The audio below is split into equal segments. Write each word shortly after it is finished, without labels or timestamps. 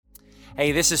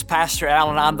Hey, this is Pastor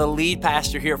Allen. I'm the lead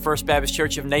pastor here at First Baptist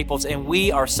Church of Naples, and we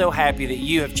are so happy that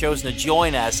you have chosen to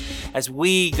join us as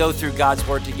we go through God's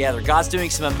Word together. God's doing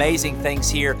some amazing things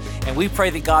here, and we pray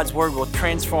that God's Word will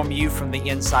transform you from the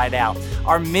inside out.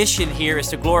 Our mission here is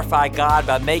to glorify God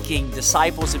by making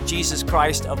disciples of Jesus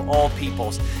Christ of all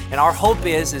peoples. And our hope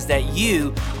is that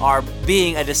you are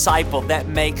being a disciple that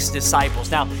makes disciples.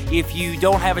 Now, if you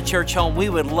don't have a church home, we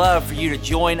would love for you to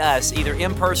join us either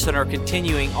in person or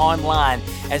continuing online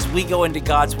as we go into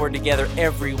God's Word together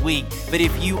every week. But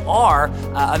if you are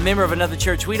a member of another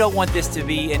church, we don't want this to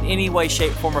be in any way,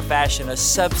 shape, form, or fashion a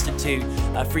substitute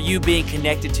for you being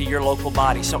connected to your local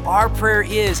body. So our prayer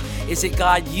is that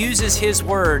God uses His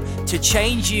Word to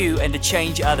change you and to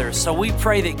change others. So we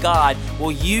pray that God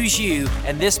will use you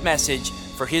and this message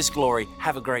for His glory.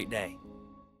 Have a great day.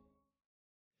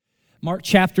 Mark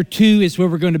chapter 2 is where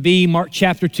we're going to be. Mark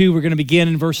chapter 2, we're going to begin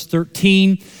in verse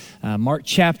 13. Mark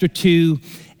chapter 2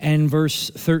 and verse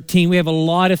 13. We have a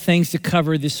lot of things to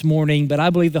cover this morning, but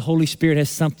I believe the Holy Spirit has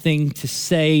something to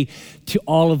say to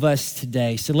all of us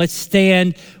today. So let's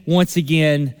stand once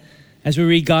again as we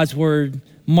read God's Word.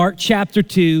 Mark chapter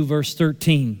 2, verse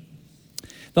 13.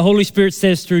 The Holy Spirit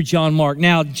says through John Mark,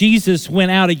 "Now Jesus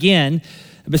went out again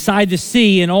beside the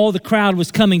sea, and all the crowd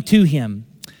was coming to him.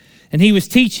 And he was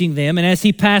teaching them, and as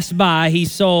he passed by, he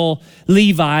saw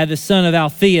Levi, the son of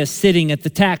Alphaeus, sitting at the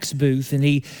tax booth, and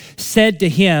he said to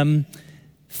him,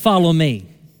 'Follow me.'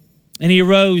 And he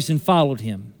arose and followed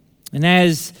him. And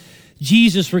as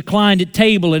Jesus reclined at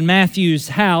table in Matthew's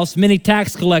house, many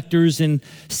tax collectors and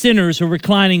sinners were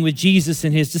reclining with Jesus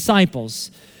and his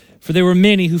disciples, for there were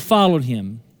many who followed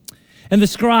him. And the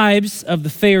scribes of the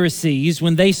Pharisees,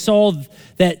 when they saw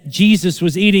that Jesus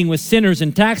was eating with sinners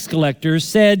and tax collectors,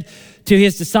 said to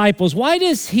his disciples, 'Why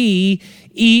does he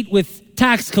eat with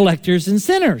tax collectors and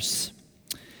sinners?'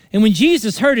 And when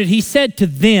Jesus heard it, he said to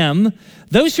them,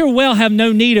 'Those who are well have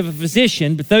no need of a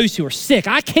physician, but those who are sick.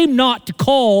 I came not to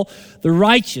call the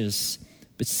righteous,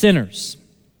 but sinners.'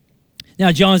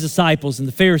 Now John's disciples and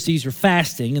the Pharisees were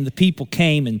fasting, and the people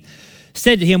came and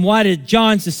said to him, 'Why did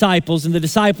John's disciples and the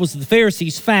disciples of the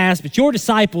Pharisees fast, but your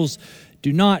disciples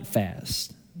do not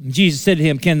fast?' And Jesus said to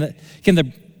him, Can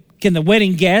the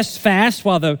wedding guests fast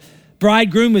while the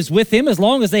bridegroom is with him? As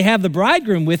long as they have the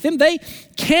bridegroom with them, they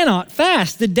cannot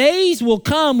fast. The days will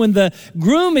come when the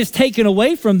groom is taken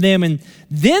away from them, and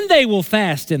then they will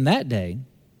fast in that day.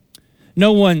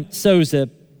 No one sews a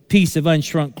piece of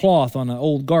unshrunk cloth on an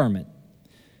old garment.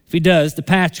 If he does, the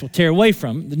patch will tear away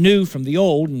from the new from the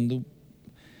old,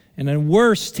 and a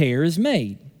worse tear is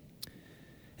made.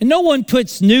 And no one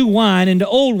puts new wine into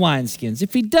old wineskins.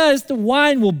 If he does, the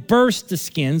wine will burst the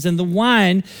skins, and the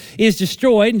wine is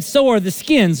destroyed, and so are the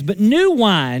skins. But new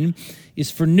wine is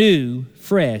for new,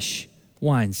 fresh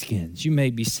wineskins." You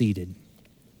may be seated.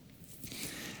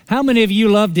 How many of you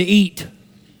love to eat?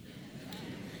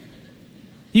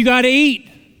 You got to eat.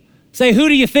 Say, who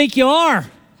do you think you are?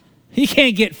 You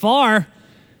can't get far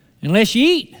unless you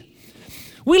eat.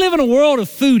 We live in a world of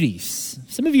foodies.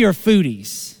 Some of you are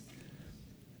foodies.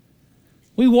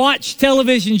 We watch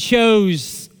television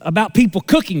shows about people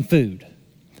cooking food.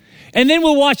 And then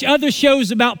we'll watch other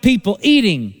shows about people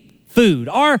eating food.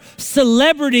 Our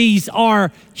celebrities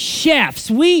are chefs.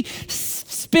 We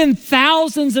spend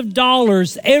thousands of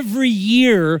dollars every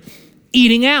year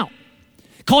eating out.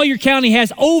 Collier County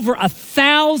has over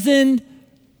 1,000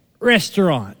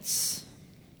 restaurants,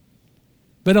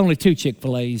 but only 2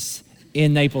 Chick-fil-A's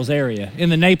in Naples area, in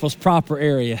the Naples proper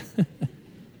area.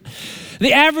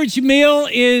 The average meal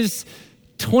is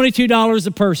 $22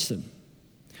 a person.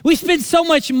 We spend so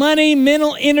much money,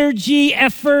 mental energy,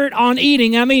 effort on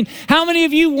eating. I mean, how many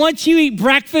of you, once you eat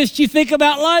breakfast, you think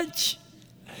about lunch?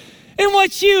 And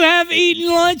once you have eaten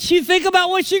lunch, you think about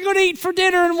what you're going to eat for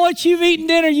dinner. And once you've eaten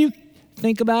dinner, you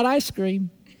think about ice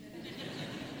cream.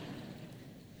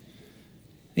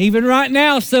 Even right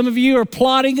now, some of you are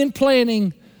plotting and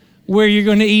planning where you're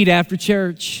going to eat after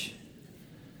church.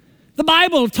 The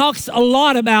Bible talks a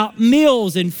lot about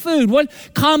meals and food. One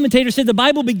commentator said the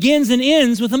Bible begins and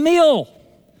ends with a meal.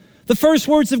 The first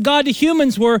words of God to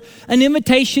humans were an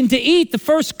invitation to eat. The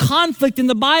first conflict in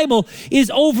the Bible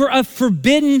is over a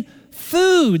forbidden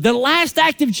food. The last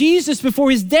act of Jesus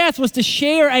before his death was to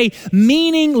share a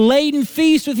meaning-laden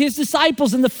feast with his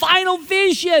disciples. And the final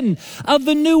vision of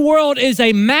the new world is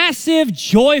a massive,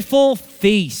 joyful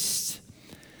feast.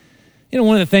 You know,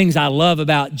 one of the things I love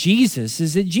about Jesus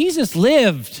is that Jesus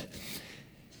lived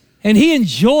and he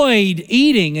enjoyed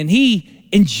eating, and he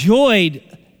enjoyed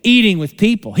eating with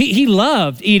people. He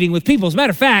loved eating with people. As a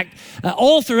matter of fact,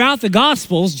 all throughout the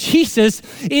Gospels, Jesus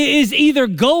is either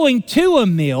going to a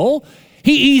meal,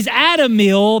 He's at a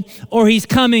meal or he's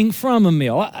coming from a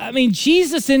meal. I mean,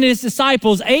 Jesus and his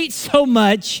disciples ate so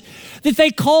much that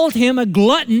they called him a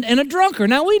glutton and a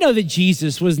drunkard. Now, we know that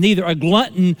Jesus was neither a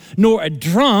glutton nor a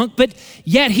drunk, but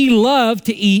yet he loved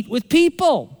to eat with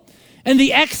people. And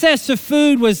the excess of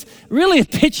food was really a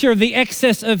picture of the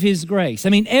excess of his grace. I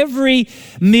mean, every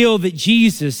meal that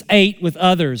Jesus ate with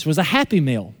others was a happy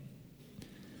meal.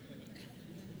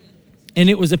 And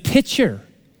it was a picture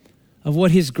of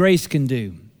what his grace can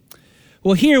do.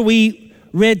 Well, here we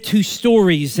read two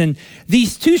stories, and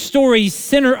these two stories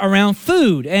center around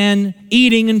food and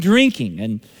eating and drinking.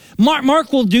 And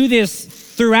Mark will do this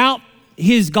throughout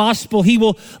his gospel. He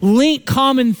will link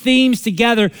common themes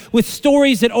together with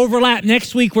stories that overlap.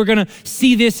 Next week, we're going to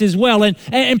see this as well.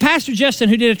 And Pastor Justin,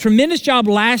 who did a tremendous job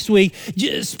last week,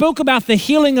 spoke about the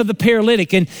healing of the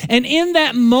paralytic. And in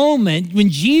that moment, when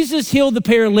Jesus healed the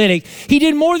paralytic, he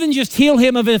did more than just heal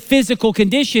him of a physical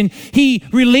condition. He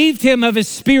relieved him of his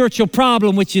spiritual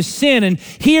problem, which is sin. And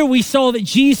here we saw that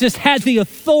Jesus had the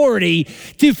authority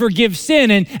to forgive sin.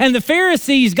 And the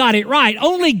Pharisees got it right.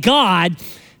 Only God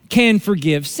can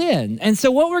forgive sin. And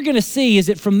so what we're going to see is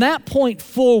that from that point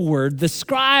forward, the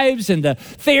scribes and the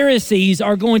Pharisees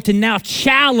are going to now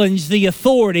challenge the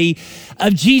authority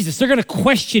of Jesus. They're going to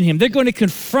question him. They're going to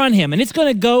confront him. And it's going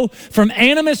to go from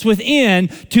animus within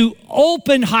to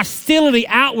open hostility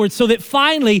outward, so that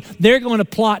finally they're going to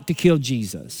plot to kill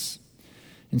Jesus.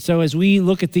 And so as we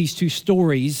look at these two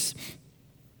stories,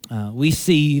 we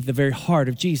see the very heart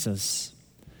of Jesus.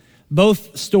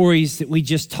 Both stories that we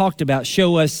just talked about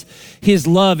show us his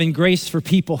love and grace for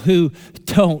people who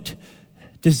don't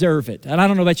deserve it. And I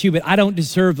don't know about you, but I don't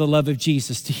deserve the love of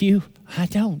Jesus. Do you? I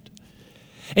don't.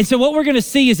 And so what we're going to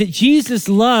see is that Jesus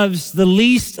loves the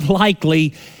least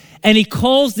likely, and he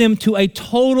calls them to a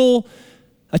totally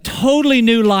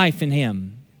new life in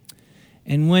him.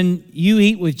 And when you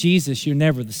eat with Jesus, you're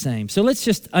never the same. So let's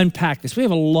just unpack this. We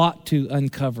have a lot to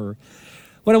uncover.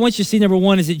 What I want you to see, number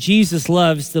one, is that Jesus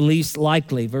loves the least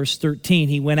likely. Verse 13,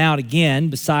 he went out again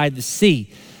beside the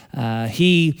sea.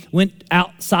 He went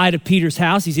outside of Peter's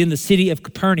house. He's in the city of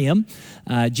Capernaum.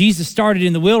 Jesus started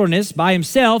in the wilderness by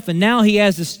himself, and now he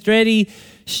has a steady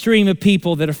stream of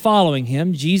people that are following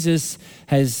him. Jesus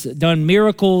has done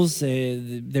miracles.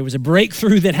 There was a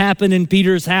breakthrough that happened in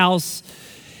Peter's house.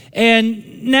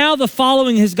 And now the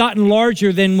following has gotten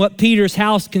larger than what Peter's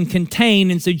house can contain.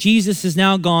 And so Jesus has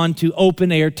now gone to open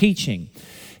air teaching.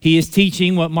 He is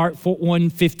teaching what Mark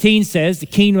 1:15 says, the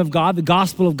kingdom of God, the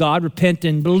gospel of God, repent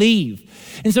and believe.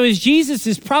 And so as Jesus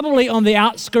is probably on the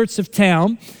outskirts of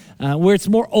town, where it's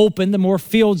more open, the more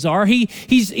fields are.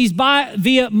 He's by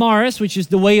Via Maris, which is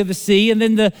the way of the sea, and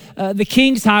then the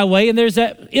King's Highway. And there's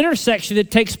that intersection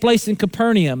that takes place in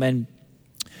Capernaum. And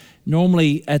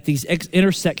normally at these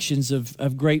intersections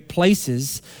of great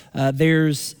places,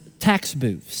 there's tax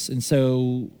booths. And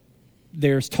so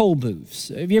there's toll booths.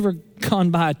 Have you ever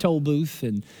gone by a toll booth?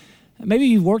 And maybe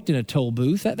you've worked in a toll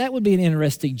booth. That would be an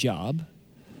interesting job.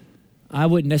 I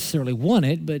wouldn't necessarily want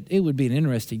it, but it would be an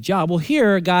interesting job. Well,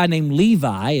 here a guy named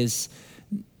Levi is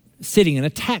sitting in a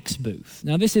tax booth.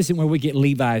 Now, this isn't where we get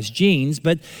Levi's jeans,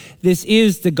 but this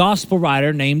is the gospel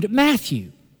writer named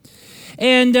Matthew.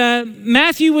 And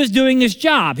Matthew was doing his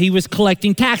job. He was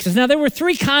collecting taxes. Now, there were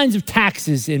three kinds of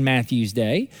taxes in Matthew's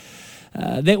day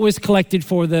that was collected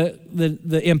for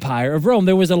the empire of Rome.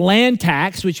 There was a land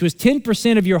tax, which was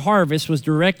 10% of your harvest was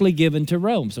directly given to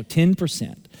Rome, so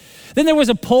 10%. Then there was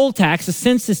a poll tax, a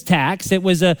census tax. It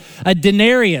was a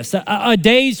denarius, a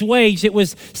day's wage that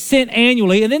was sent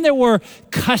annually. And then there were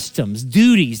customs,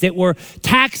 duties that were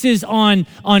taxes on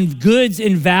goods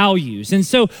and values. And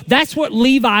so that's what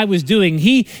Levi was doing.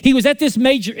 He was at this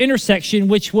major intersection,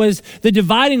 which was the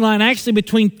dividing line actually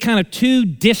between kind of two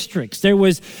districts. There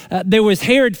was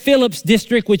Herod Philip's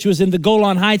district, which was in the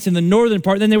Golan Heights in the northern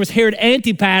part. Then there was Herod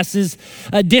Antipas's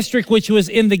district, which was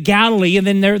in the Galilee. And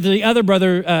then the other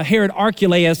brother, Herod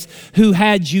Archelaus, who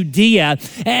had Judea.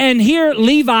 And here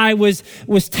Levi was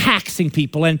taxing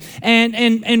people,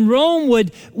 and Rome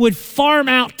would farm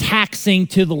out taxing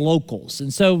to the locals.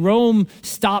 And so Rome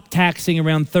stopped taxing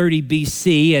around 30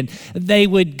 BC, and they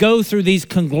would go through these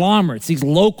conglomerates, these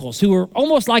locals who were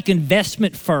almost like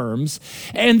investment firms.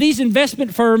 And these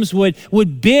investment firms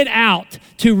would bid out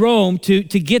to Rome to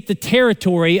get the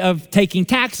territory of taking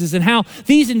taxes. And how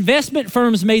these investment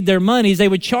firms made their money is they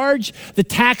would charge the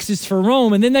taxes for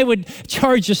Rome, and then they would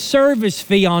charge a service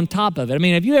fee on top of it. I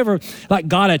mean, have you ever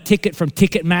got a ticket from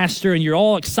Ticketmaster and you're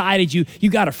all excited, you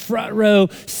got a front row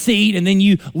seat, and then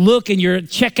you look and you're at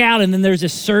checkout, and then there's a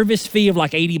service fee of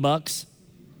like $80?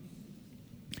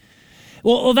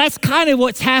 Well, that's kind of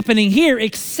what's happening here,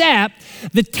 except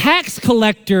the tax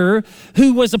collector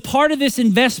who was a part of this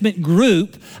investment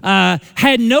group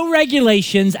had no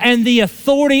regulations and the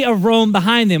authority of Rome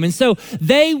behind them. And so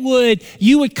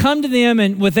you would come to them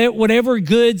and with whatever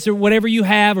goods or whatever you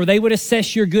have, or they would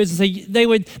assess your goods and say,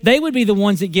 they would be the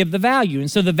ones that give the value. And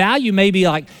so the value may be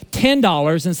like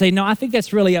 $10 and say, no, I think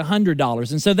that's really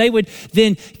 $100. And so they would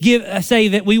then say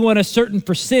that we want a certain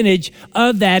percentage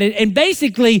of that. And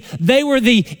basically, they were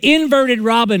the inverted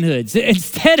Robin Hoods.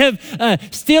 Instead of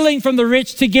stealing from the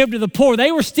rich to give to the poor,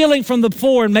 they were stealing from the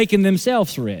poor and making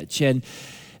themselves rich. And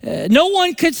no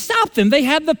one could stop them. They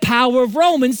had the power of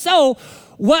Rome. And so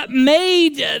what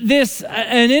makes this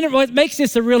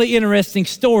a really interesting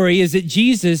story is that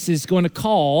Jesus is going to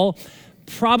call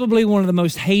probably one of the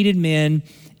most hated men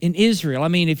in Israel. I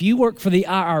mean, if you work for the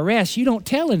IRS, you don't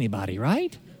tell anybody,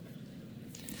 right?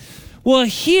 Well,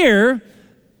 here,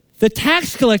 the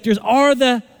tax collectors are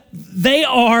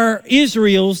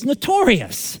Israel's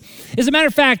notorious. As a matter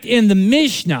of fact, in the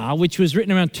Mishnah, which was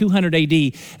written around 200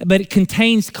 AD, but it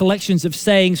contains collections of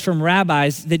sayings from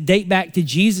rabbis that date back to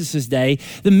Jesus' day,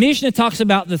 the Mishnah talks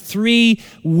about the three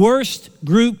worst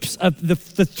groups of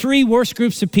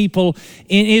people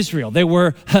in Israel. There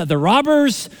were the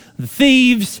robbers, the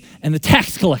thieves, and the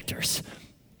tax collectors.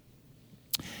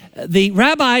 The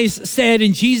rabbis said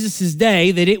in Jesus'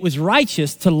 day that it was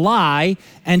righteous to lie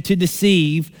and to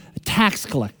deceive a tax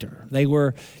collector. They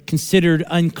were considered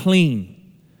unclean.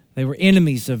 They were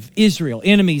enemies of Israel,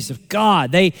 enemies of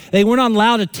God. They were not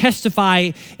allowed to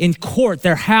testify in court.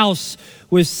 Their house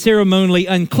was ceremonially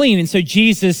unclean. And so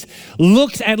Jesus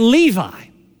looks at Levi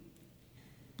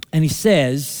and he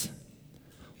says,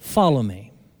 "Follow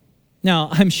me." Now,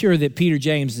 I'm sure that Peter,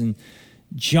 James, and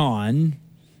John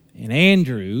and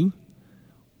Andrew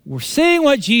were seeing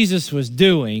what Jesus was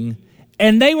doing,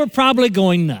 and they were probably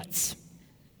going nuts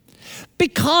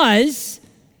because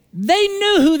they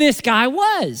knew who this guy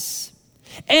was.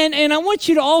 And I want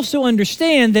you to also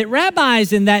understand that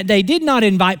rabbis in that day did not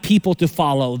invite people to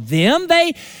follow them.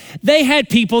 They had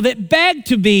people that begged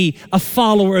to be a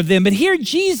follower of them. But here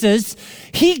Jesus,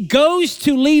 he goes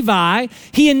to Levi.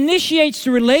 He initiates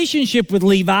the relationship with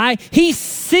Levi. He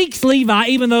seeks Levi,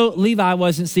 even though Levi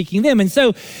wasn't seeking them. And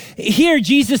so here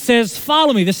Jesus says,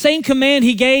 "Follow me." The same command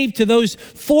he gave to those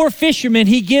 4 fishermen,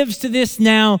 he gives to this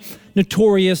now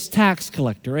notorious tax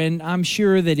collector. And I'm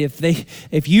sure that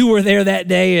if you were there that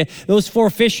day, those 4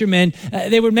 fishermen,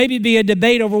 there would maybe be a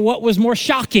debate over what was more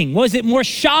shocking. Was it more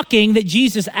shocking that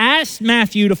Jesus asked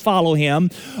Matthew to follow him,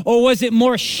 or was it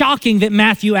more shocking that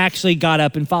Matthew actually got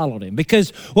up and followed him? Because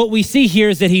what we see here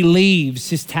is that he leaves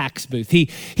his tax booth. He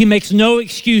makes no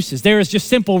excuses. There is just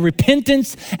simple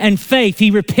repentance and faith. He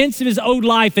repents of his old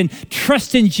life and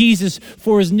trusts in Jesus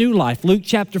for his new life. Luke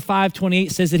chapter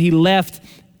 5:28 says that he left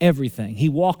everything. He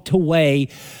walked away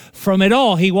from it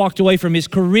all. He walked away from his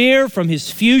career, from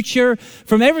his future,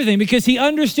 from everything, because he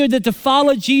understood that to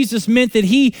follow Jesus meant that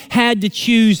he had to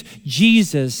choose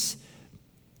Jesus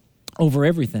over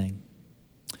everything.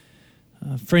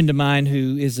 A friend of mine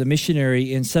who is a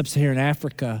missionary in sub-Saharan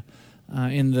Africa,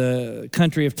 in the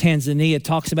country of Tanzania,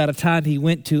 talks about a time he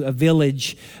went to a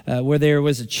village where there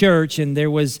was a church, and there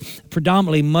was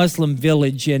predominantly Muslim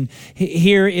village. And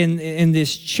here in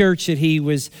this church that he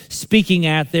was speaking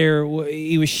at,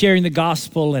 he was sharing the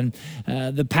gospel, and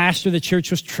the pastor of the church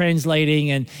was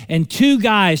translating, and 2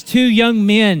 young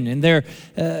men in their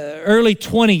early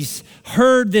 20s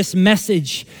heard this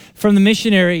message from the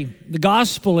missionary, the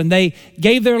gospel, and they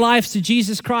gave their lives to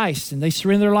Jesus Christ, and they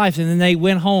surrendered their lives, and then they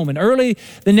went home. And early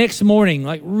the next morning,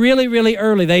 like really, really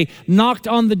early, they knocked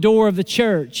on the door of the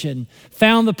church and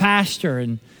found the pastor,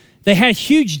 and they had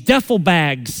huge duffel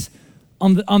bags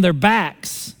on their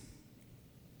backs.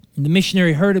 And the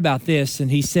missionary heard about this,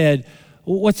 and he said,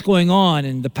 "Well, what's going on?"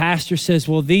 And the pastor says,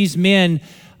 "Well, these men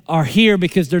are here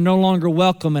because they're no longer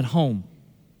welcome at home."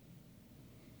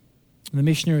 And the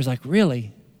missionary was like,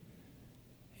 "Really?"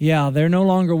 "Yeah, they're no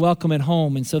longer welcome at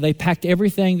home." And so they packed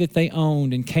everything that they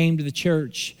owned and came to the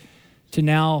church to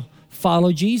now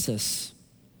follow Jesus.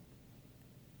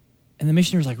 And the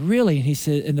missionary was like, "Really?" And he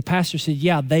said, and the pastor said,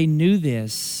 "Yeah, they knew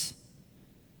this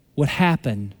would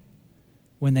happen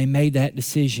when they made that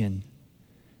decision,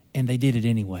 and they did it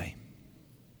anyway."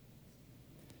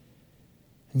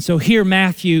 And so here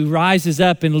Matthew rises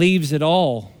up and leaves it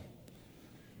all.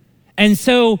 And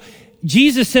so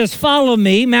Jesus says, "Follow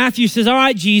me." Matthew says, "All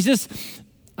right, Jesus,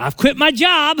 I've quit my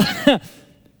job.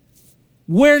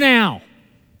 Where now?"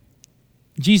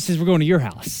 Jesus says, "We're going to your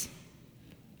house.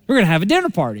 We're going to have a dinner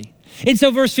party." And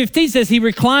so verse 15 says he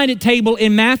reclined at table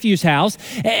in Matthew's house,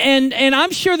 and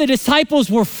I'm sure the disciples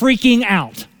were freaking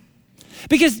out.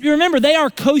 Because remember, they are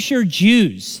kosher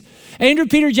Jews. Andrew,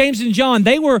 Peter, James, and John,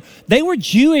 they were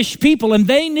Jewish people, and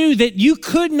they knew that you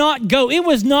could not go. It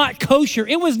was not kosher.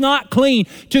 It was not clean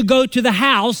to go to the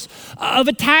house of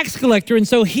a tax collector. And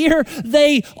so here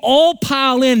they all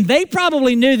pile in. They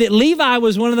probably knew that Levi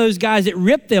was one of those guys that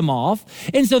ripped them off.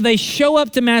 And so they show up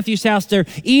to Matthew's house. They're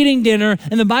eating dinner.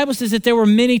 And the Bible says that there were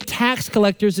many tax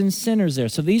collectors and sinners there.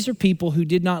 So these are people who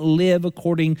did not live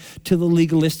according to the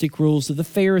legalistic rules of the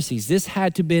Pharisees. This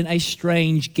had to have been a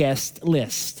strange guest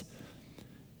list.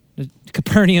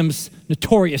 Capernaum's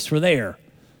notorious were there.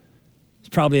 There's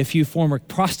probably a few former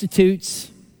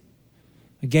prostitutes,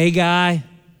 a gay guy,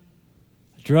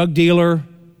 a drug dealer,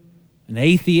 an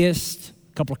atheist,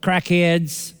 a couple of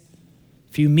crackheads,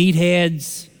 a few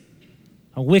meatheads,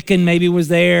 a Wiccan maybe was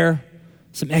there,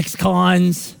 some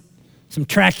ex-cons, some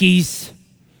trackies,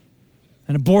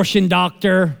 an abortion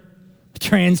doctor, a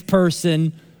trans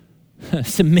person,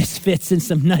 some misfits and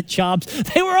some nut jobs.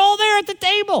 They were all there at the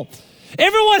table.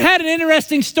 Everyone had an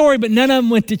interesting story, but none of them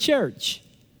went to church.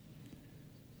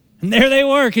 And there they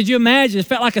were. Could you imagine? It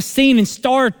felt like a scene in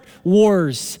Star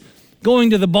Wars, going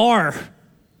to the bar.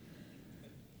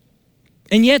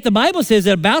 And yet the Bible says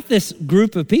that about this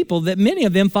group of people that many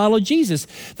of them followed Jesus.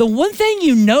 The one thing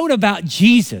you note about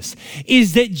Jesus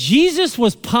is that Jesus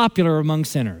was popular among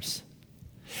sinners.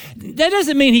 That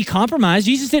doesn't mean he compromised.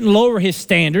 Jesus didn't lower his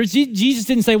standards. Jesus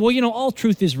didn't say, well, all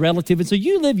truth is relative. And so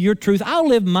you live your truth, I'll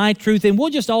live my truth, and we'll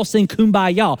just all sing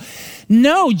kumbaya.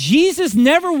 No, Jesus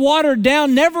never watered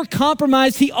down, never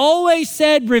compromised. He always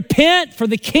said, repent, for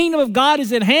the kingdom of God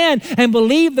is at hand, and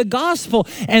believe the gospel.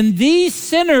 And these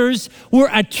sinners were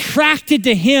attracted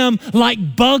to him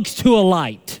like bugs to a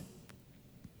light.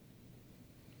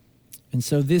 And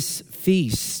so this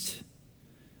feast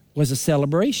was a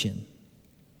celebration.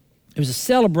 It was a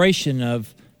celebration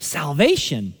of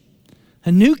salvation,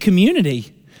 a new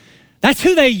community. That's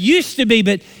who they used to be,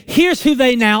 but here's who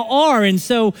they now are. And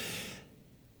so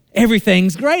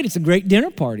everything's great. It's a great dinner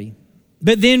party.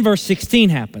 But then verse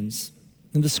 16 happens.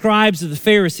 And the scribes of the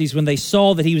Pharisees, when they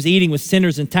saw that he was eating with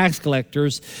sinners and tax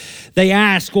collectors, they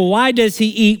asked, well, why does he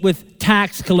eat with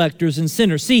tax collectors and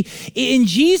sinners? See, in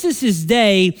Jesus'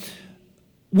 day,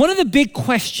 one of the big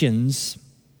questions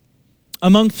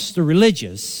amongst the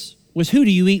religious was, who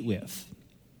do you eat with?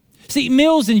 See,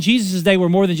 meals in Jesus' day were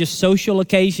more than just social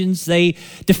occasions. They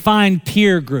defined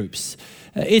peer groups.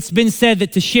 It's been said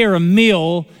that to share a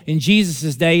meal in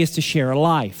Jesus' day is to share a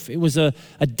life. It was a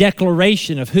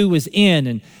declaration of who was in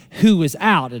and who was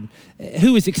out, and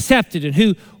who was accepted and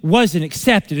who wasn't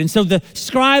accepted. And so the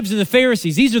scribes of the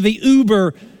Pharisees, these are the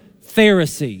Uber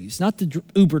Pharisees, not the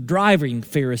Uber driving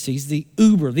Pharisees,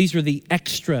 these are the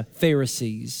extra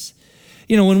Pharisees.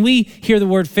 When we hear the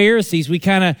word Pharisees, we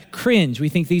kind of cringe. We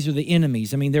think these are the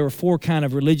enemies. I mean, there were four kind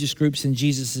of religious groups in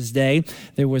Jesus' day.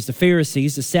 There was the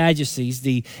Pharisees, the Sadducees,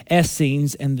 the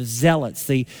Essenes, and the Zealots.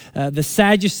 The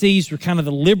Sadducees were kind of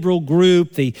the liberal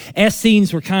group. The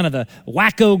Essenes were kind of the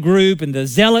wacko group. And the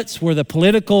Zealots were the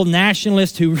political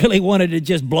nationalists who really wanted to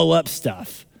just blow up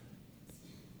stuff.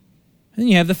 And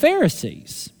you have the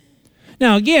Pharisees.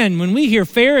 Now, again, when we hear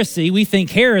Pharisee, we think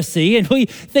heresy, and we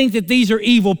think that these are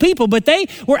evil people, but they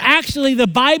were actually the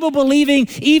Bible-believing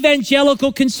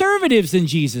evangelical conservatives in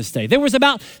Jesus' day. There was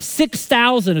about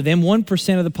 6,000 of them,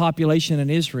 1% of the population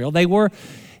in Israel. They were,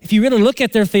 if you really look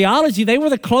at their theology, they were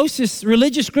the closest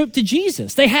religious group to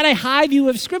Jesus. They had a high view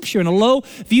of Scripture and a low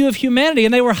view of humanity,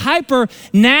 and they were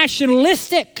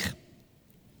hyper-nationalistic.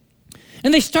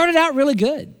 And they started out really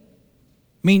good.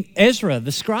 I mean, Ezra,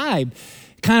 the scribe,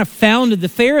 kind of founded the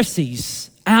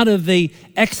Pharisees out of the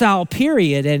exile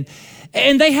period.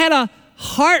 And they had a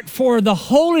heart for the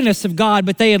holiness of God,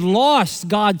 but they had lost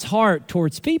God's heart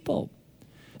towards people.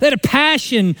 They had a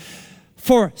passion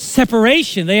for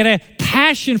separation. They had a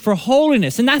passion for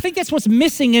holiness. And I think that's what's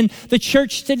missing in the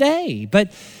church today.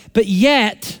 But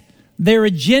yet, their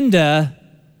agenda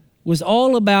was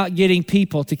all about getting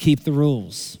people to keep the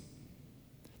rules.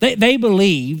 They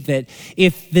believed that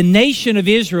if the nation of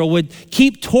Israel would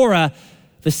keep Torah,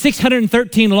 the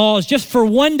 613 laws, just for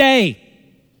one day,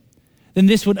 then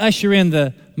this would usher in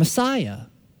the Messiah.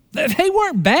 They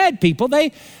weren't bad people.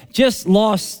 They just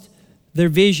lost their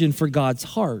vision for God's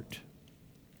heart.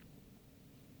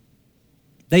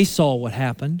 They saw what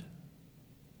happened.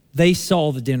 They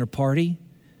saw the dinner party.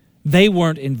 They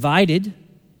weren't invited.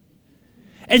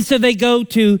 And so they go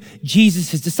to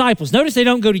Jesus' disciples. Notice they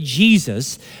don't go to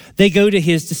Jesus, they go to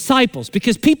his disciples,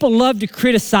 because people love to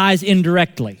criticize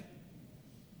indirectly.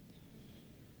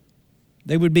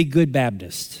 They would be good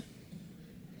Baptists.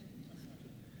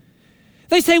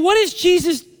 They say, what is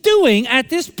Jesus doing at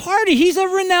this party? He's a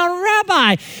renowned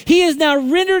rabbi. He has now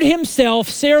rendered himself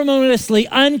ceremoniously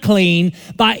unclean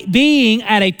by being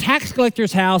at a tax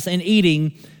collector's house and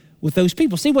eating with those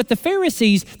people. See, what the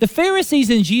Pharisees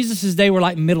in Jesus' day were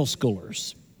like middle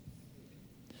schoolers.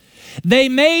 They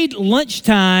made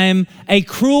lunchtime a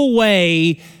cruel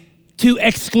way to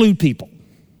exclude people.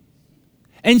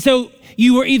 And so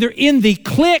you were either in the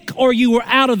clique or you were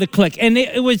out of the clique. And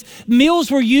meals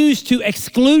were used to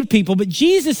exclude people, but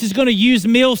Jesus is going to use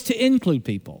meals to include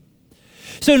people.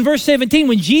 So in verse 17,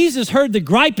 when Jesus heard the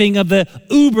griping of the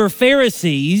uber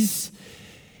Pharisees,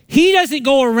 he doesn't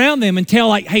go around them and tell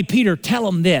like, hey, Peter, tell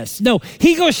them this. No,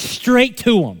 he goes straight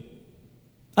to them.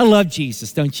 I love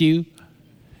Jesus, don't you?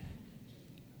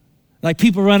 Like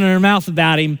people running their mouth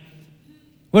about him.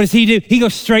 What does he do? He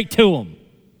goes straight to them.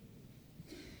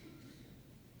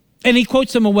 And he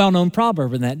quotes them a well-known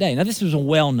proverb in that day. Now, this was a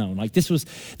well-known, like this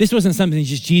wasn't something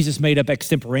just Jesus made up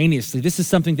extemporaneously. This is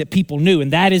something that people knew,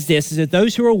 and that is this, is that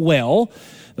those who are well,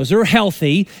 those who are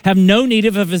healthy, have no need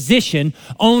of a physician,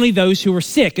 only those who are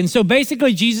sick. And so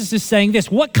basically Jesus is saying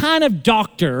this, what kind of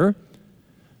doctor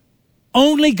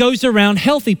only goes around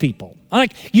healthy people?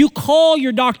 Like you call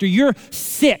your doctor, you're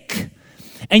sick.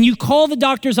 And you call the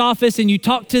doctor's office and you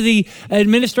talk to the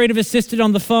administrative assistant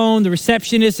on the phone, the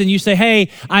receptionist, and you say, hey,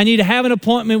 I need to have an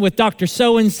appointment with Dr.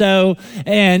 So-and-so,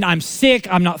 and I'm sick,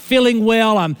 I'm not feeling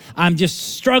well, I'm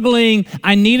just struggling,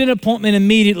 I need an appointment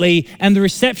immediately. And the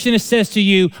receptionist says to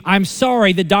you, I'm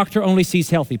sorry, the doctor only sees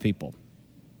healthy people.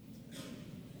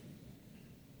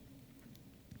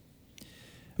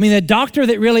 I mean, a doctor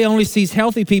that really only sees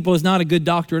healthy people is not a good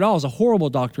doctor at all. It's a horrible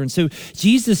doctor. And so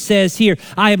Jesus says here,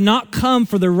 I have not come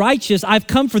for the righteous. I've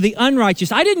come for the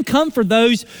unrighteous. I didn't come for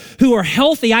those who are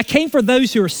healthy. I came for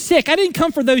those who are sick. I didn't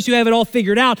come for those who have it all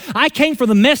figured out. I came for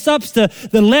the mess ups, the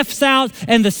left out,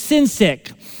 and the sin sick.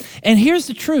 And here's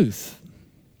the truth.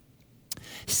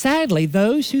 Sadly,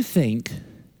 those who think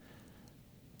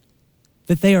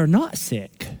that they are not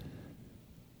sick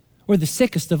were the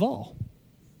sickest of all.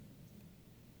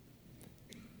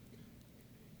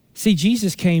 See,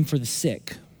 Jesus came for the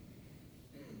sick.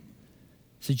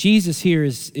 So Jesus here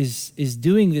is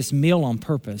doing this meal on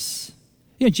purpose.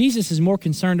 You know, Jesus is more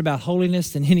concerned about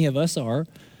holiness than any of us are.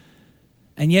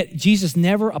 And yet Jesus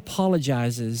never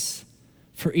apologizes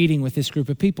for eating with this group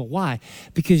of people. Why?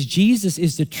 Because Jesus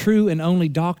is the true and only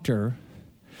doctor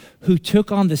who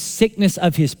took on the sickness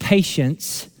of his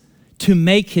patients to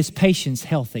make his patients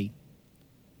healthy.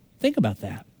 Think about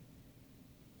that.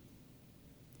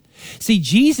 See,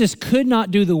 Jesus could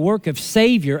not do the work of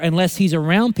Savior unless he's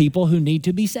around people who need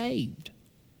to be saved.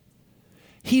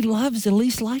 He loves the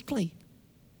least likely.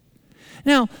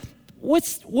 Now,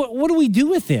 what do we do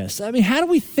with this? I mean, how do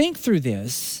we think through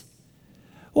this?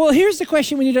 Well, here's the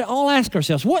question we need to all ask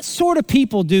ourselves. What sort of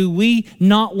people do we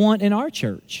not want in our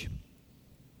church?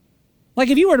 Like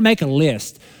if you were to make a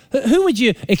list, who would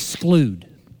you exclude?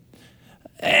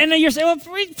 And then you're saying, well,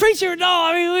 preacher, no,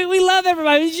 I mean, we love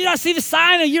everybody. Did you not see the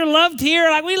sign of you're loved here?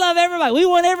 Like, we love everybody. We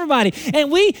want everybody.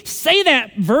 And we say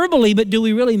that verbally, but do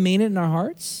we really mean it in our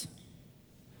hearts?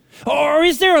 Or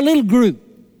is there a little group?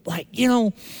 Like,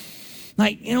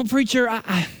 preacher,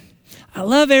 I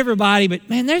love everybody, but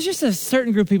man, there's just a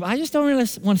certain group of people I just don't really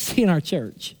want to see in our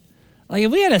church. Like,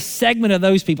 if we had a segment of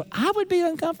those people, I would be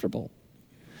uncomfortable.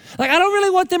 Like, I don't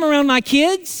really want them around my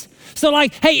kids. So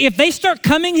like, hey, if they start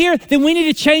coming here, then we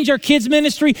need to change our kids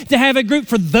ministry to have a group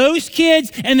for those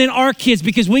kids and then our kids,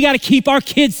 because we got to keep our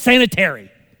kids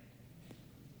sanitary.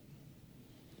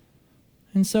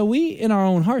 And so we, in our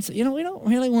own hearts, we don't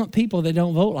really want people that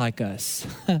don't vote like us.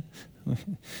 I'm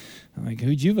like,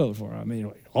 who'd you vote for? I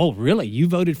mean, oh, really? You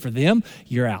voted for them?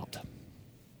 You're out.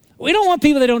 We don't want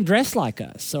people that don't dress like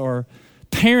us or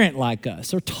parent like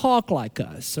us or talk like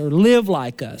us or live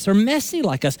like us or messy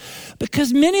like us,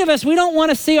 because many of us, we don't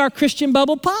want to see our Christian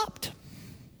bubble popped.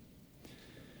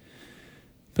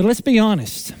 But let's be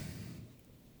honest.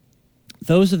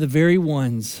 Those are the very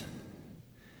ones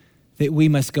that we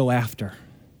must go after.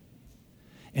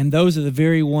 And those are the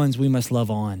very ones we must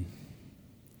love on.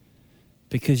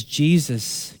 Because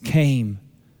Jesus came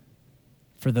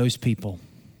for those people.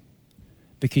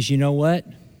 Because you know what?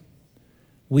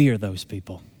 We are those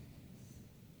people.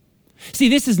 See,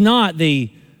 this is not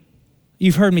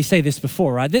you've heard me say this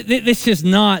before, right? This is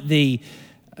not the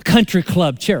country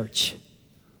club church.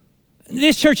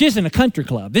 This church isn't a country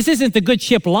club. This isn't the Good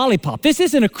Ship Lollipop. This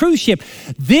isn't a cruise ship.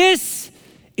 This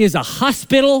is a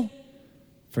hospital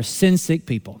for sin-sick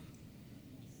people.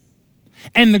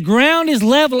 And the ground is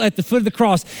level at the foot of the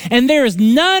cross. And there is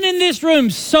none in this room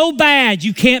so bad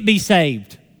you can't be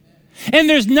saved. And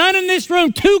there's none in this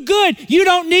room too good, you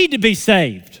don't need to be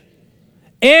saved.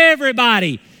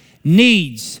 Everybody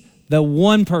needs the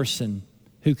one person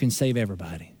who can save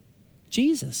everybody.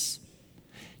 Jesus.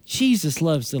 Jesus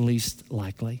loves the least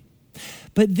likely.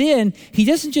 But then he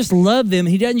doesn't just love them,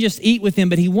 he doesn't just eat with them,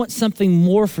 but he wants something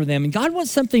more for them. And God wants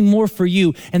something more for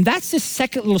you. And that's this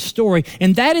second little story.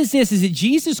 And that is this, is that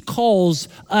Jesus calls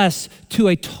us to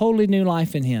a totally new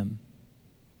life in him.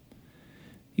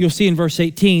 You'll see in verse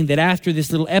 18 that after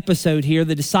this little episode here,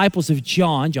 the disciples of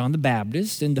John the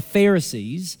Baptist, and the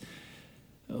Pharisees,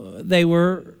 they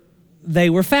were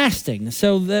fasting.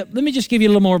 So let me just give you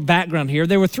a little more background here.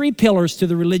 There were three pillars to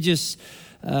the religious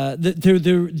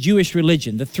the Jewish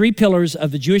religion. The three pillars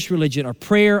of the Jewish religion are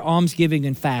prayer, almsgiving,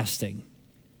 and fasting.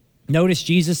 Notice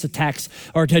Jesus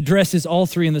addresses all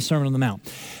three in the Sermon on the Mount.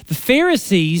 The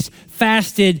Pharisees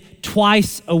fasted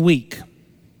twice a week.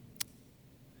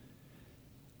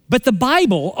 But the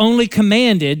Bible only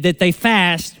commanded that they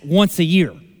fast once a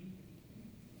year.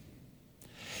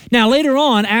 Now, later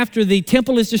on, after the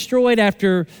temple is destroyed,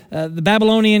 after the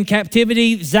Babylonian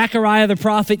captivity, Zechariah the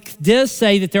prophet does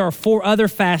say that there are 4 other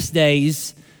fast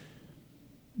days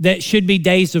that should be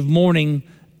days of mourning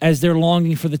as they're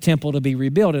longing for the temple to be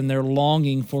rebuilt and they're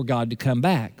longing for God to come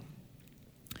back.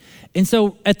 And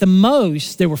so at the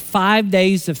most, there were 5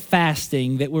 days of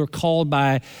fasting that were called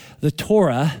by the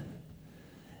Torah.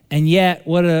 And yet,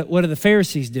 what are the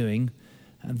Pharisees doing?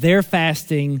 They're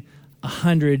fasting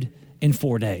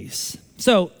 104 days.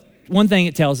 So one thing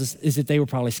it tells us is that they were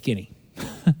probably skinny.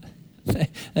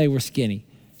 They were skinny.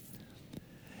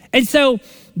 And so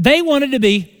they wanted to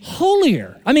be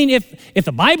holier. I mean, if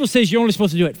the Bible says you're only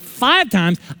supposed to do it 5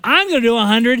 times, I'm going to do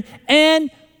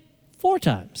 104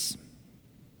 times.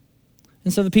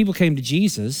 And so the people came to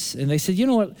Jesus and they said, you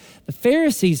know what, the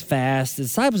Pharisees fast, the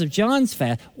disciples of John's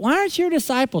fast. Why aren't your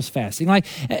disciples fasting? Like,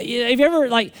 have you ever,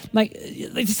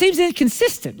 it seems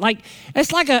inconsistent. Like,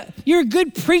 it's like you're a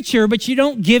good preacher, but you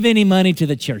don't give any money to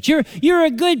the church. You're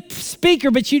a good speaker,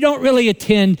 but you don't really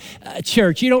attend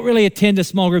church. You don't really attend a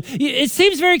small group. It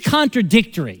seems very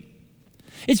contradictory.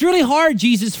 It's really hard,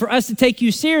 Jesus, for us to take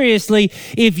you seriously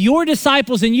if you're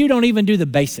disciples and you don't even do the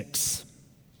basics.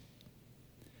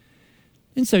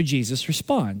 And so Jesus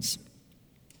responds.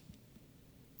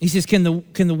 He says, can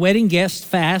the wedding guest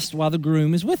fast while the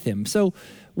groom is with him? So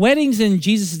weddings in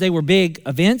Jesus' day were big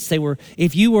events.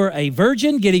 If you were a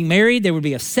virgin getting married, there would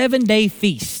be a 7-day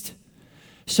feast.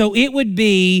 So it would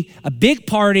be a big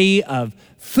party of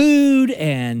food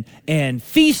and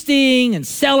feasting and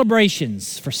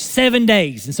celebrations for 7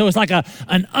 days. And so it's like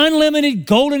an unlimited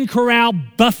Golden Corral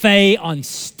buffet on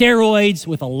steroids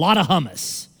with a lot of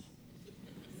hummus.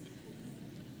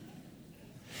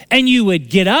 And you would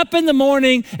get up in the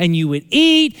morning and you would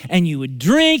eat and you would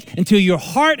drink until your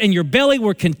heart and your belly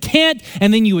were content.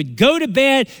 And then you would go to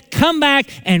bed, come back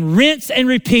and rinse and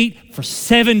repeat for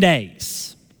 7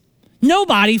 days.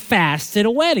 Nobody fasts at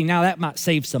a wedding. Now that might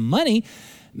save some money.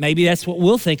 Maybe that's what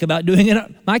we'll think about doing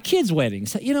at my kids'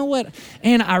 weddings. So, you know what?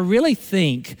 And I really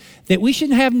think that we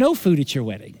shouldn't have no food at your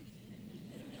wedding.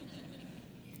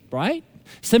 Right?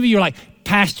 Some of you are like,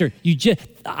 Pastor,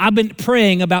 I've been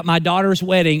praying about my daughter's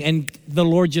wedding and the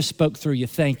Lord just spoke through you.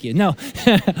 Thank you. No.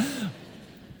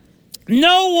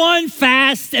 No one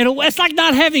fasts at a wedding. It's like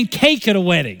not having cake at a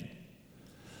wedding.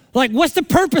 Like, what's the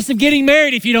purpose of getting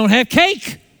married if you don't have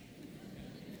cake?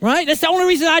 Right? That's the only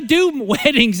reason I do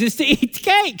weddings is to eat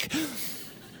cake.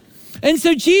 And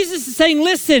so Jesus is saying,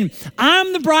 listen,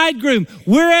 I'm the bridegroom.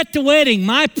 We're at the wedding.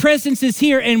 My presence is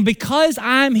here. And because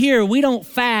I'm here, we don't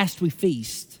fast, we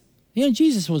feast. You know,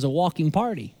 Jesus was a walking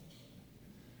party.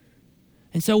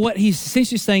 And so what he's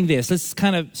essentially saying let's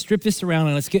kind of strip this around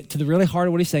and let's get to the really heart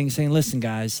of what he's saying. He's saying, listen,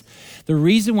 guys, the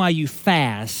reason why you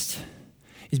fast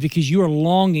is because you are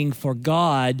longing for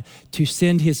God to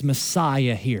send his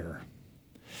Messiah here.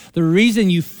 The reason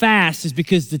you fast is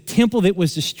because the temple that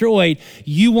was destroyed,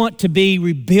 you want to be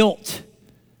rebuilt.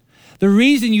 The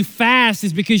reason you fast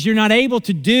is because you're not able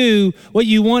to do what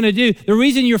you want to do. The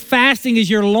reason you're fasting is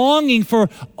you're longing for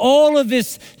all of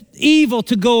this evil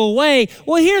to go away.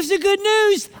 Well, here's the good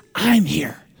news. I'm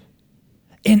here.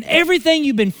 And everything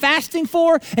you've been fasting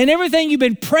for and everything you've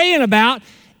been praying about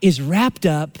is wrapped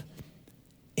up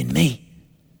in me.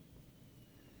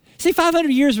 See, 500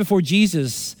 years before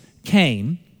Jesus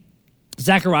came,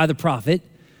 Zechariah the prophet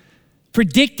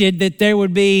predicted that there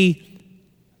would be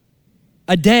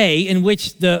a day in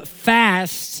which the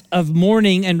fasts of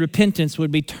mourning and repentance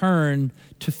would be turned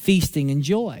to feasting and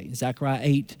joy.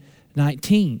 Zechariah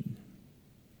 8:19.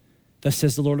 Thus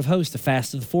says the Lord of hosts, the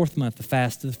fast of the 4th month, the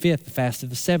fast of the 5th, the fast of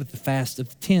the 7th, the fast of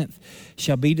the 10th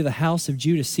shall be to the house of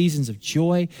Judah seasons of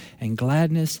joy and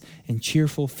gladness and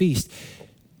cheerful feast.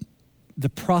 the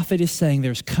prophet is saying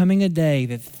there's coming a day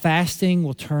that fasting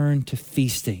will turn to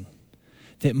feasting,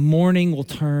 that mourning will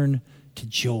turn to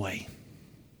joy.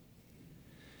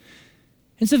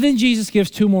 And so then Jesus gives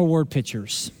two more word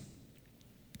pictures.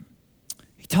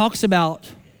 He talks about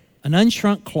an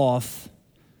unshrunk cloth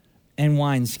and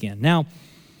wineskin. Now,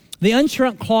 the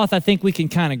unshrunk cloth, I think we can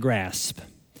kind of grasp.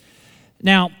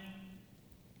 Now,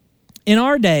 in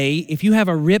our day, if you have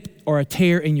a rip or a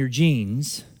tear in your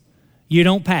jeans, you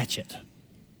don't patch it.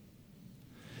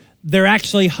 They're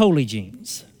actually holy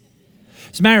jeans.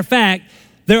 As a matter of fact,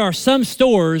 there are some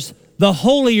stores, the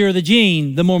holier the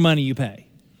jean, the more money you pay.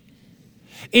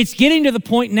 It's getting to the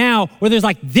point now where there's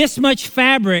like this much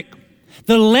fabric.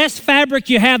 The less fabric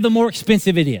you have, the more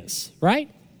expensive it is, right?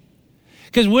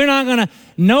 Because we're not gonna,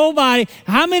 nobody,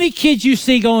 how many kids you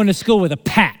see going to school with a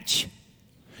patch?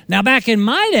 Now, back in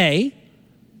my day,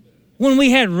 when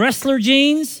we had wrestler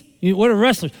jeans, what are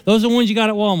wrestlers? Those are the ones you got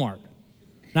at Walmart.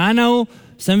 Now, I know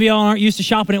some of y'all aren't used to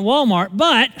shopping at Walmart,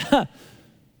 but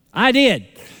I did.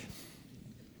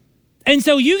 And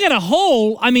so you get a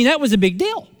hole, I mean, that was a big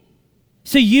deal.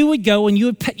 So you would go and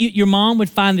your mom would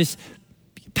find this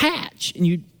patch,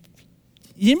 and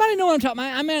anybody know what I'm talking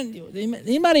about? I mean,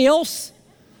 anybody else?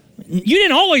 You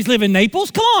didn't always live in Naples,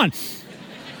 come on.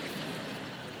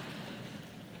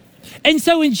 And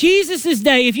so in Jesus'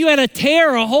 day, if you had a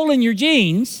tear or a hole in your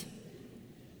jeans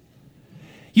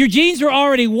were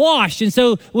already washed. And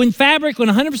so when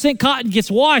 100% cotton gets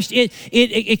washed,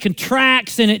 it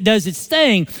contracts and it does its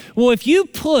thing. Well, if you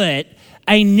put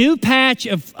a new patch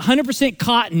of 100%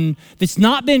 cotton that's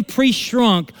not been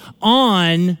pre-shrunk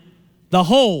on the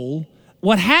hole,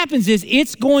 what happens is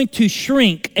it's going to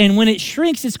shrink. And when it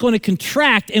shrinks, it's going to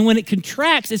contract. And when it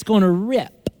contracts, it's going to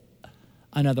rip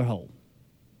another hole.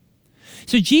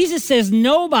 So Jesus says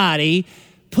nobody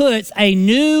puts a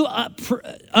new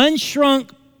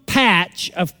unshrunk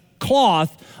patch of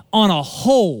cloth on a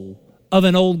hole of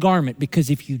an old garment, because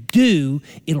if you do,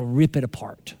 it'll rip it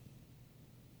apart.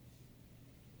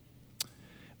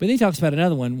 But then he talks about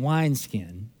another one, wineskin.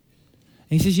 And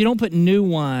he says you don't put new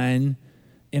wine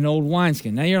in old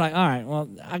wineskin. Now you're like, all right, well,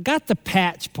 I got the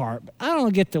patch part, but I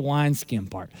don't get the wineskin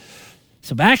part.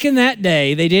 So back in that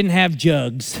day, they didn't have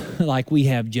jugs like we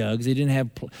have jugs. They didn't have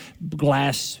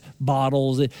glass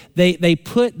bottles.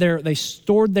 They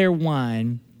stored their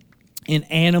wine in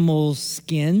animal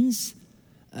skins,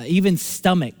 even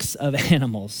stomachs of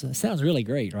animals. That sounds really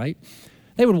great, right?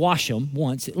 They would wash them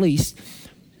once at least.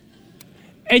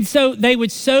 And so they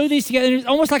would sew these together. It was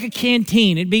almost like a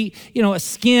canteen. It'd be, a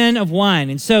skin of wine.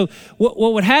 And so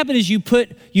what would happen is you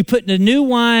put the new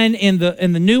wine in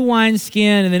the new wine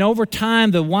skin, and then over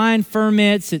time the wine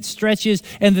ferments, it stretches,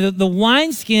 and the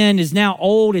wine skin is now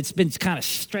old. It's been kind of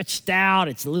stretched out.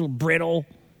 It's a little brittle.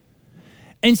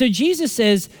 And so Jesus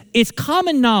says it's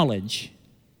common knowledge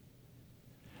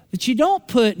that you don't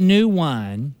put new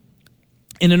wine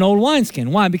in an old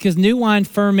wineskin. Why? Because new wine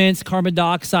ferments, carbon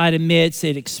dioxide emits,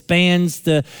 it expands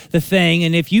the thing.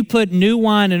 And if you put new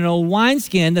wine in an old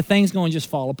wineskin, the thing's going to just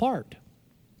fall apart.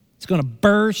 It's going to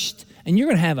burst, and you're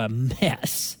going to have a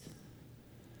mess.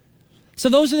 So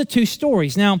those are the two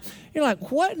stories. Now, you're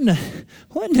like, what in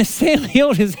the San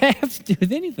Hill does that have to do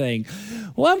with anything?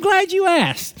 Well, I'm glad you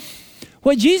asked.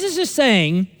 What Jesus is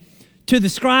saying to the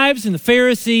scribes and the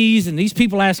Pharisees and these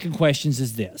people asking questions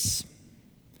is this.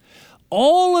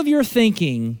 All of your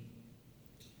thinking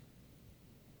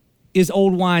is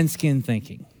old wineskin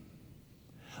thinking.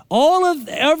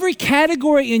 Every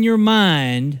category in your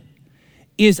mind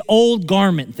is old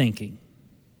garment thinking.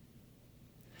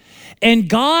 And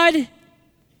God,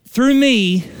 through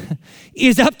me,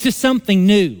 is up to something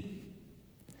new.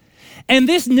 And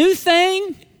this new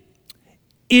thing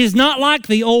is not like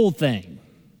the old thing.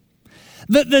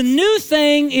 The new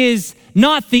thing is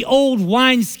not the old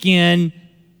wineskin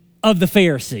of the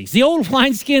Pharisees. The old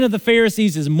wineskin of the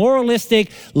Pharisees is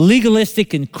moralistic,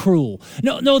 legalistic, and cruel.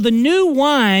 No, the new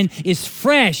wine is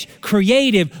fresh,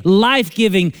 creative,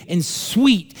 life-giving, and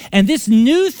sweet. And this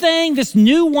new thing, this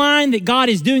new wine that God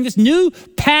is doing, this new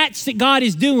patch that God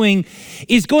is doing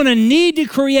is going to need to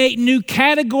create new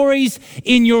categories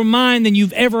in your mind than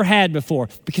you've ever had before,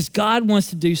 because God wants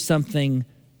to do something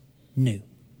new.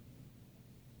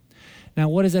 Now,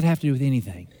 what does that have to do with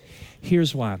anything?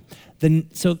 Here's why.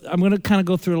 So I'm going to kind of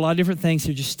go through a lot of different things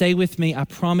here. Just stay with me. I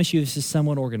promise you this is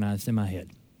somewhat organized in my head.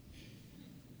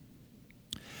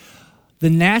 The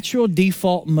natural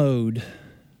default mode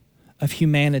of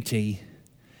humanity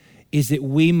is that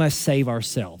we must save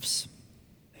ourselves.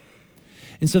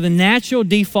 And so the natural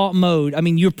default mode,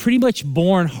 you're pretty much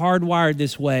born hardwired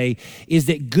this way, is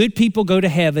that good people go to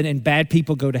heaven and bad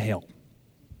people go to hell.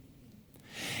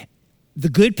 The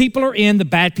good people are in, the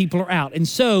bad people are out. And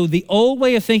so the old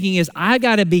way of thinking is, I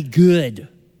gotta be good.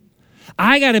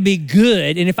 I gotta be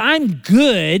good, and if I'm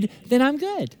good, then I'm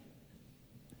good.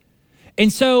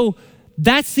 And so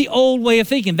that's the old way of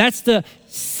thinking. That's the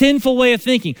sinful way of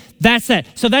thinking. That's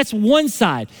that. So that's one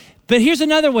side. But here's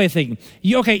another way of thinking.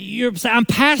 I'm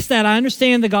past that. I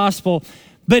understand the gospel.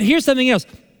 But here's something else.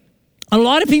 A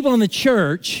lot of people in the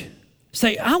church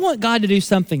say, I want God to do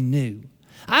something new.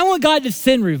 I want God to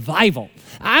send revival.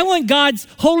 I want God's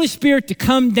Holy Spirit to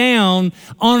come down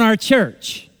on our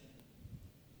church.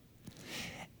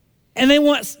 And they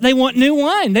want new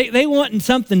wine. They want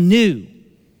something new.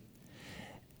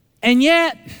 And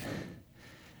yet,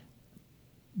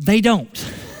 they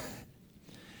don't.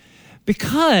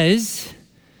 Because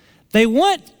they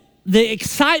want the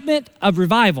excitement of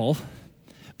revival,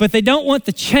 but they don't want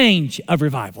the change of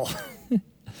revival.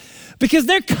 Because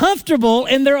they're comfortable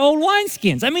in their old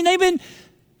wineskins. I mean,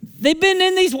 they've been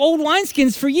in these old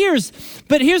wineskins for years.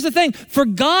 But here's the thing, for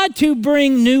God to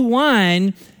bring new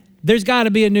wine, there's got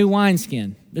to be a new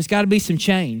wineskin. There's got to be some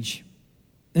change.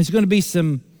 There's going to be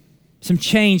some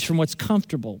change from what's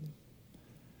comfortable.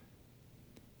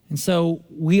 And so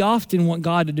we often want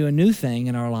God to do a new thing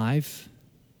in our life,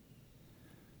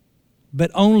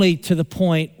 but only to the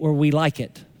point where we like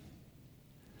it.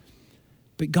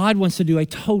 But God wants to do a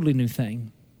totally new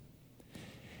thing.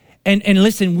 And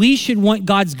listen, we should want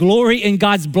God's glory and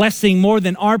God's blessing more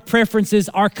than our preferences,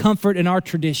 our comfort, and our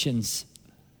traditions.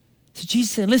 So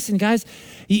Jesus said, listen, guys,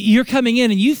 you're coming in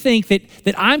and you think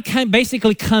that I'm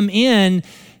basically come in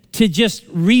to just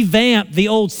revamp the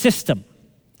old system.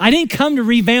 I didn't come to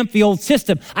revamp the old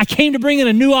system. I came to bring in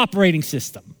a new operating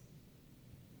system.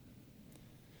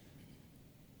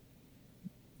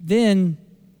 Then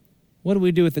what do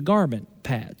we do with the garment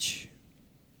patch?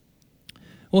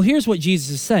 Well, here's what Jesus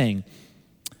is saying.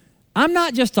 I'm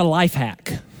not just a life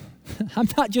hack. I'm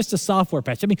not just a software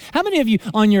patch. I mean, how many of you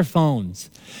on your phones,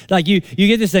 like you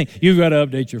get this thing, you've got to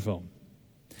update your phone.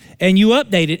 And you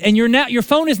update it, and your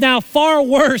phone is now far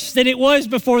worse than it was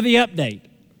before the update,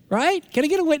 right? Can I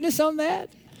get a witness on that?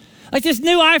 Like this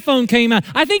new iPhone came out.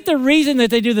 I think the reason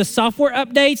that they do the software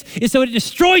updates is so it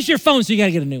destroys your phone, so you got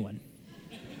to get a new one.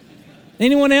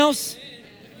 Anyone else?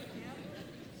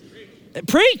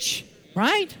 Preach,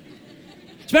 right?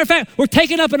 As a matter of fact, we're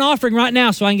taking up an offering right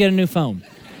now so I can get a new phone.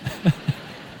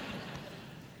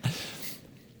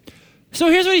 So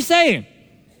here's what he's saying.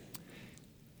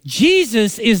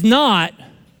 Jesus is not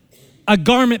a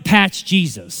garment patch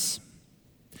Jesus.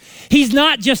 He's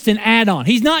not just an add-on.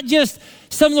 He's not just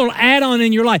some little add-on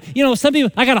in your life. You know, some people,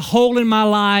 I got a hole in my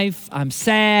life. I'm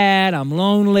sad, I'm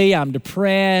lonely, I'm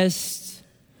depressed.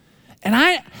 And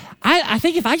I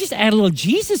think if I just add a little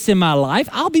Jesus in my life,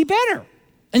 I'll be better.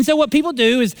 And so what people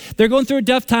do is they're going through a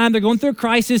tough time, they're going through a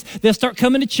crisis, they'll start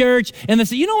coming to church and they'll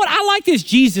say, you know what, I like this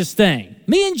Jesus thing.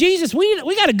 Me and Jesus,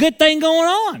 we got a good thing going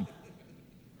on.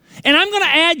 And I'm going to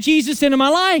add Jesus into my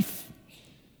life.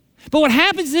 But what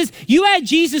happens is you add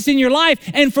Jesus in your life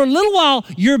and for a little while,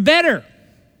 you're better.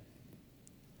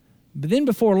 But then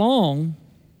before long,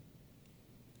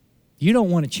 you don't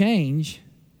want to change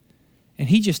and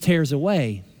he just tears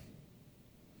away.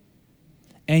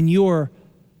 And your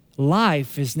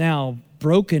life is now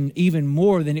broken even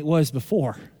more than it was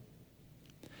before.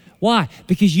 Why?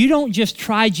 Because you don't just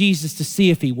try Jesus to see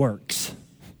if he works.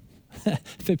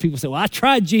 People say, well, I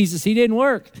tried Jesus, he didn't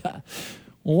work.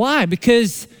 Why?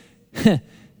 Because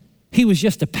he was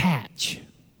just a patch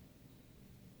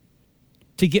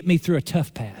to get me through a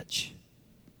tough patch.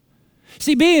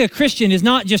 See, being a Christian is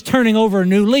not just turning over a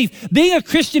new leaf. Being a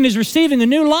Christian is receiving a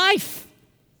new life.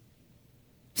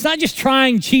 It's not just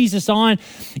trying Jesus on.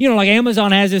 You know, like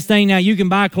Amazon has this thing now, you can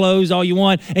buy clothes all you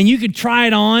want and you can try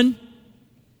it on.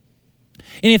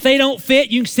 And if they don't fit,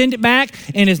 you can send it back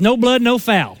and it's no blood, no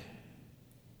foul.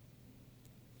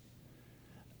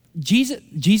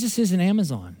 Jesus isn't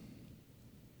Amazon.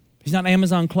 He's not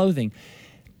Amazon clothing.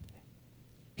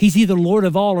 He's either Lord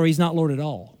of all or he's not Lord at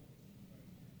all.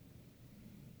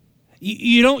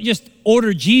 You don't just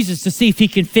order Jesus to see if he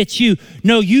can fit you.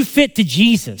 No, you fit to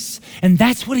Jesus. And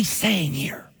that's what he's saying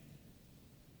here.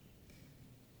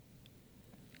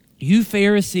 You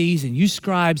Pharisees and you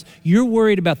scribes, you're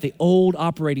worried about the old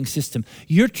operating system.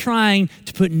 You're trying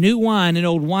to put new wine in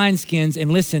old wineskins.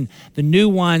 And listen, the new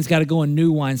wine's got to go in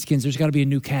new wineskins. There's got to be a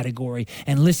new category.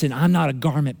 And listen, I'm not a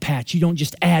garment patch. You don't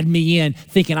just add me in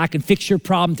thinking I can fix your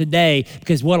problem today,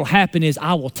 because what'll happen is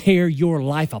I will tear your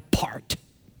life apart.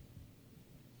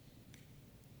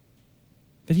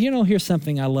 But you know, here's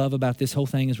something I love about this whole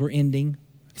thing as we're ending,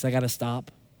 because I got to stop.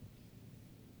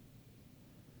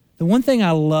 The one thing I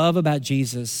love about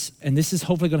Jesus, and this is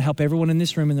hopefully going to help everyone in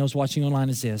this room and those watching online,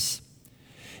 is this.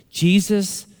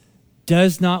 Jesus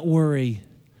does not worry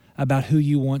about who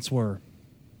you once were.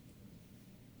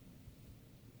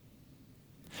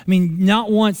 I mean, not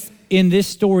once in this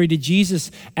story did Jesus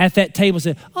at that table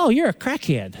say, oh, you're a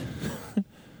crackhead.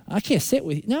 I can't sit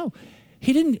with you. No,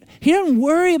 he doesn't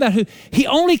worry about who. He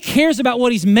only cares about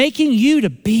what he's making you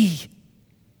to be.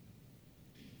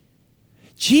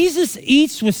 Jesus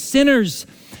eats with sinners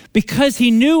because he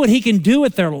knew what he can do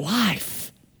with their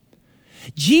life.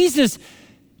 Jesus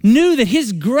knew that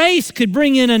his grace could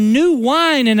bring in a new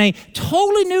wine and a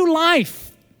totally new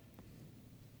life.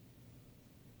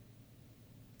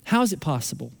 How is it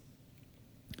possible?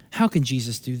 How can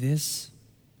Jesus do this?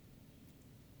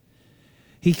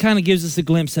 He kind of gives us a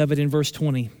glimpse of it in verse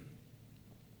 20.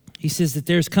 He says that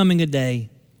there's coming a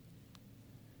day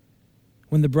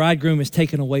when the bridegroom is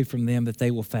taken away from them, that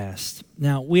they will fast.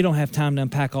 Now, we don't have time to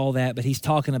unpack all that, but he's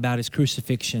talking about his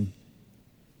crucifixion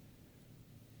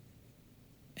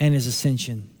and his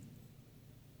ascension.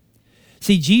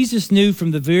 See, Jesus knew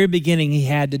from the very beginning he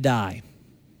had to die.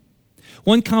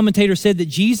 One commentator said that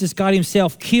Jesus got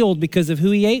himself killed because of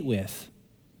who he ate with.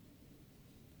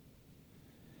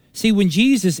 See, when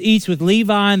Jesus eats with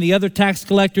Levi and the other tax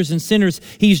collectors and sinners,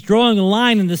 he's drawing a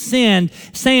line in the sand,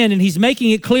 and he's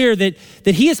making it clear that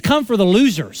he has come for the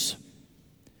losers.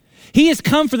 He has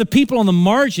come for the people on the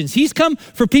margins. He's come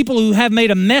for people who have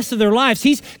made a mess of their lives.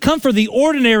 He's come for the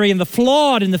ordinary and the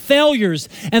flawed and the failures.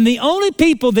 And the only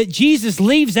people that Jesus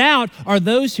leaves out are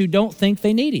those who don't think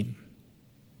they need him.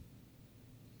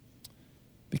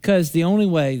 Because the only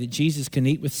way that Jesus can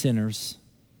eat with sinners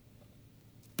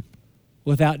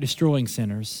without destroying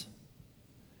sinners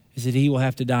is that he will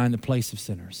have to die in the place of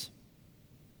sinners.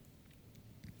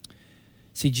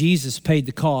 See, Jesus paid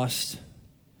the cost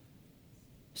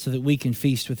so that we can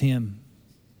feast with him.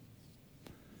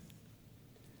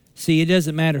 See, it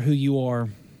doesn't matter who you are.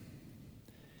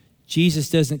 Jesus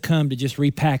doesn't come to just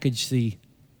repackage the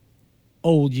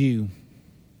old you.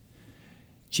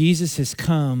 Jesus has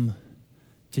come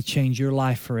to change your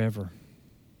life forever.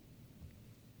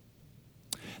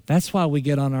 That's why we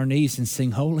get on our knees and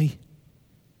sing holy.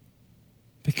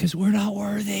 Because we're not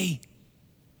worthy.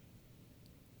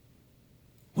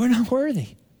 We're not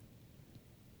worthy.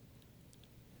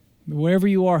 Wherever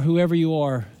you are, whoever you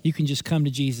are, you can just come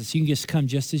to Jesus. You can just come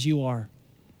just as you are.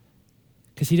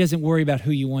 Because he doesn't worry about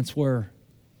who you once were.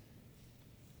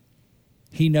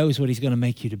 He knows what he's going to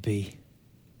make you to be.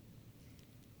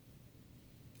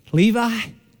 Levi,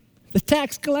 the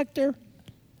tax collector,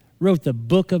 wrote the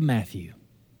book of Matthew.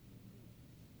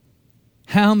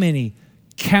 How many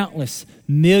countless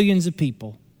millions of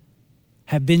people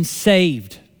have been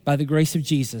saved by the grace of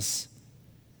Jesus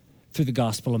through the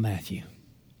Gospel of Matthew?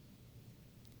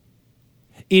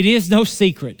 It is no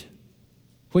secret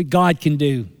what God can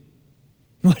do,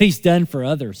 what he's done for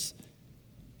others,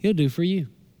 he'll do for you.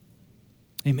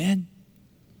 Amen?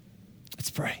 Let's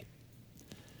pray.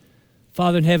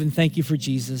 Father in heaven, thank you for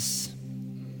Jesus.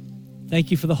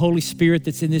 Thank you for the Holy Spirit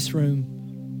that's in this room.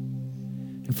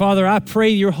 And Father, I pray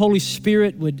your Holy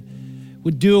Spirit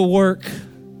would do a work,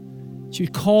 that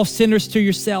you'd call sinners to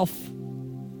yourself.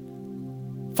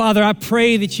 Father, I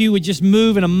pray that you would just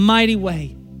move in a mighty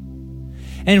way.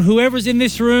 And whoever's in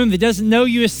this room that doesn't know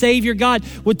you as Savior, God,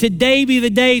 would today be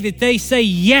the day that they say,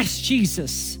 yes,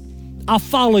 Jesus, I'll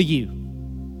follow you.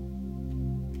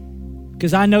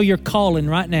 Because I know you're calling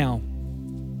right now.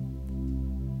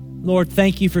 Lord,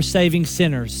 thank you for saving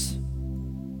sinners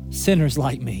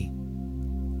like me.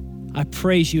 I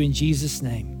praise you in Jesus'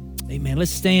 name. Amen.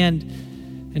 Let's stand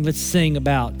and let's sing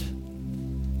about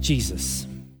Jesus.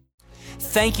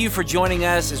 Thank you for joining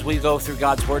us as we go through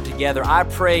God's Word together. I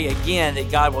pray again that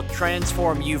God will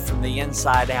transform you from the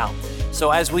inside out.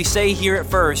 So as we say here at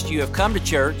First, you have come to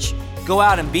church. Go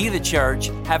out and be the church.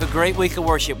 Have a great week of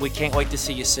worship. We can't wait to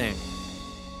see you soon.